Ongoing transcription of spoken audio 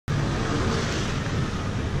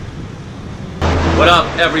What up,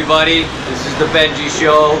 everybody? This is the Benji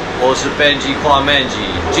Show. 我是 Benji 跨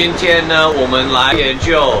Benji。今天呢，我们来研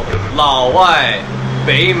究老外、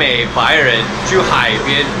北美白人去海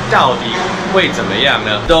边到底会怎么样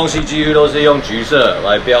呢？东西几乎都是用橘色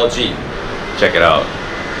来标记。Check it out。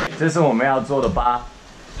这是我们要坐的巴，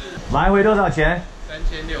来回多少钱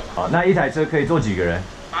？3600。好，那一台车可以坐几个人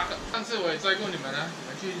？8个。上次我也追过你们啊，你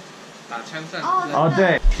们去打枪战。哦，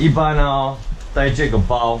对，一般呢带这个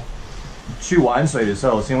包。 去玩水的时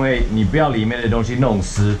候，是因为你不要里面的东西弄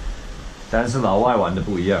湿，但是老外玩的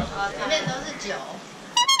不一样。里面都是酒。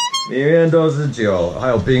里面都是酒，还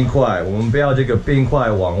有冰块。我们不要这个冰块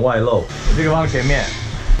往外漏，这个放前面。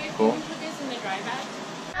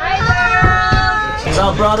What's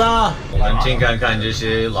up, brother？ 我们听看看这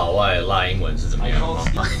些老外拉英文是怎么样。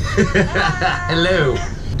Hello.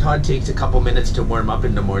 Todd takes a couple minutes to warm up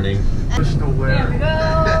in the morning.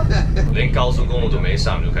 连高速公路都没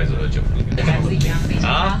上就开始喝酒。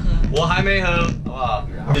啊，我还没喝，好不好？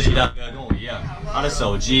自己大哥跟我一样，他的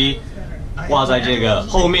手机挂在这个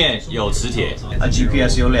后面有磁铁。它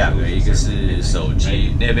GPS 有2个，一个是手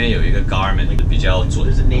机，那边有一个 Garmin 比较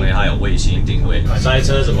准，因为它有卫星定位。塞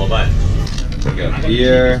车怎么办？这个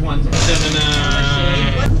beer，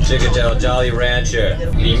 这个叫 Jolly Rancher，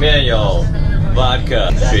 里面有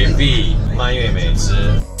vodka、雪碧、蔓越莓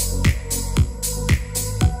汁。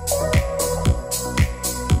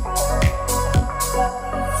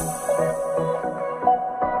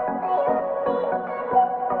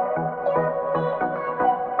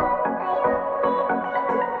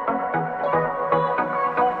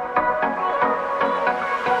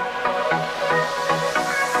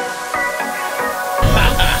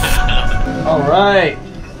 All right，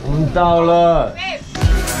 我们到了。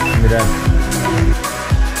你的。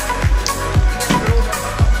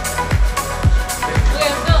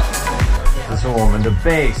这是我们的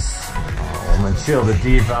base， 我们 chill 的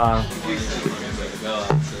地方。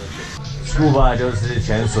Scuba 就是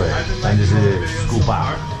潜水，但就是 Scuba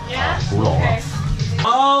福隆啊。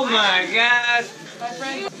Oh my god!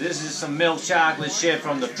 This is some milk chocolate shit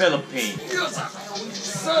from the Philippines.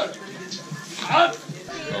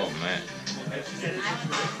 Oh man.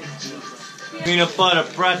 Peanut butter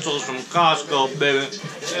pretzels from Costco, baby.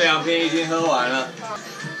 这2瓶已经喝完了。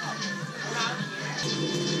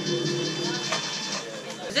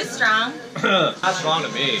Is it strong? Not strong to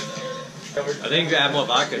me. I think you add more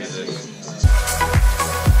vodka to this.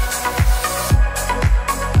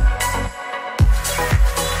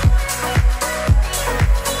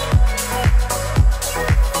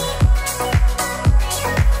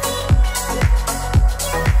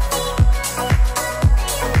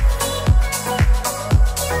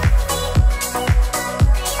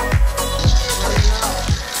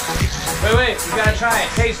 Wait, you gotta try it.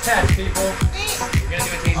 Taste test, people. You gotta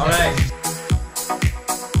do a taste All right.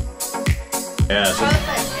 Yeah, so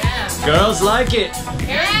girls like it.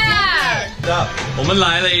 Yeah. 我们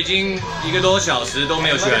来了已经1个多小时都没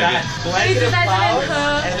有去海边，一直在这边喝。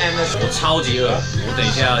我超级饿，我等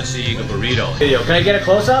一下要吃一个 burrito. Can I get a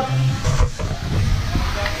close up?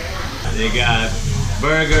 They got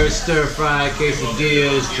burgers, stir fry,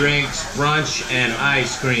 quesadillas, drinks, brunch, and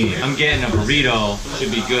ice cream. I'm getting a burrito.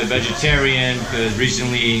 Should be good. Vegetarian, because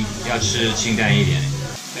recently 要吃清淡一点。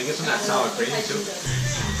Can I get some of that sour cream too?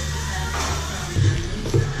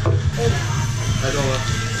 太多了。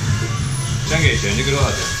先给钱，这个多少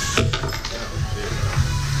钱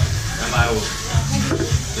？250。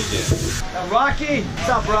谢谢。Rocky,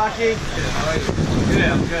 what's up, Rocky? Good,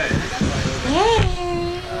 I'm good.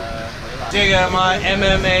这个吗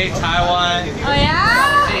 ？MMA 台湾。Oh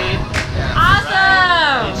yeah.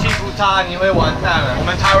 Awesome. 你欺负他，你会完蛋了。我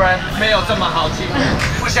们台湾人没有这么好欺负。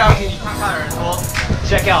不相信你看看人说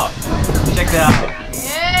 ，check out，check it out。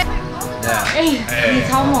哎，你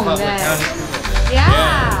超猛的。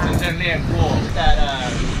Yeah. 真正练过。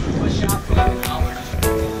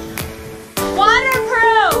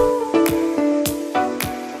Waterproof.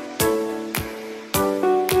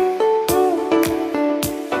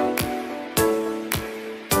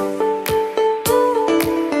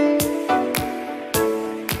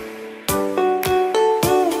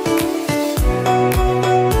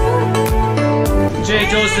 这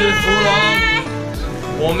就是福隆，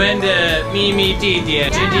我们的秘密地点。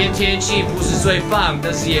今天天气不是最棒，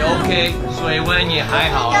但是也 OK， 水温也还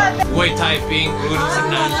好，不会太冰。如果你是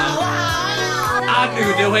男生，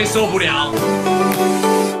女的会受不了。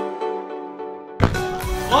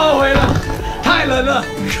我后悔了，太冷了。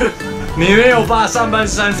你没有把上半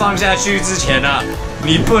身放下去之前啊，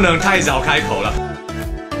你不能太早开口了。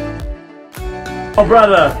Oh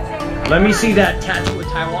brother, let me see that tattoo of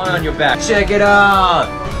Taiwan on your back. Check it out.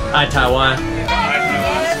 Hi Taiwan.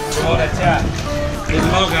 我的家。He's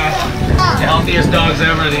Mocha. The healthiest dogs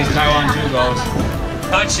ever, these Taiwan Jugos.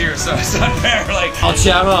 Touch you, so it's unfair. Like, 好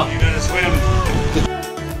强哦！ you're gonna swim.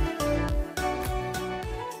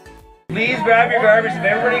 Please grab your garbage. If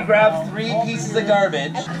everybody grabs 3 pieces of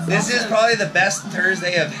garbage. This is probably the best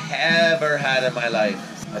Thursday I've ever had in my life.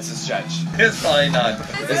 That's a stretch. It's probably not.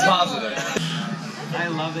 It's positive.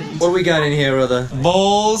 What do we got in here, brother?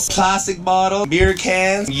 Bowls, plastic bottle, beer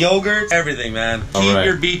cans, yogurt, everything, man. All Keep right.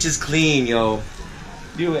 your beaches clean, yo.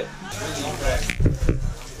 Do it.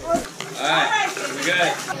 Alright, we're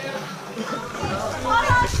good.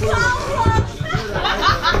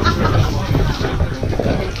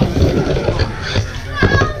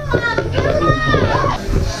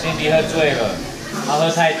 Cindy 喝醉了，她喝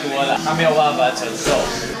太多了，她没有办法承受。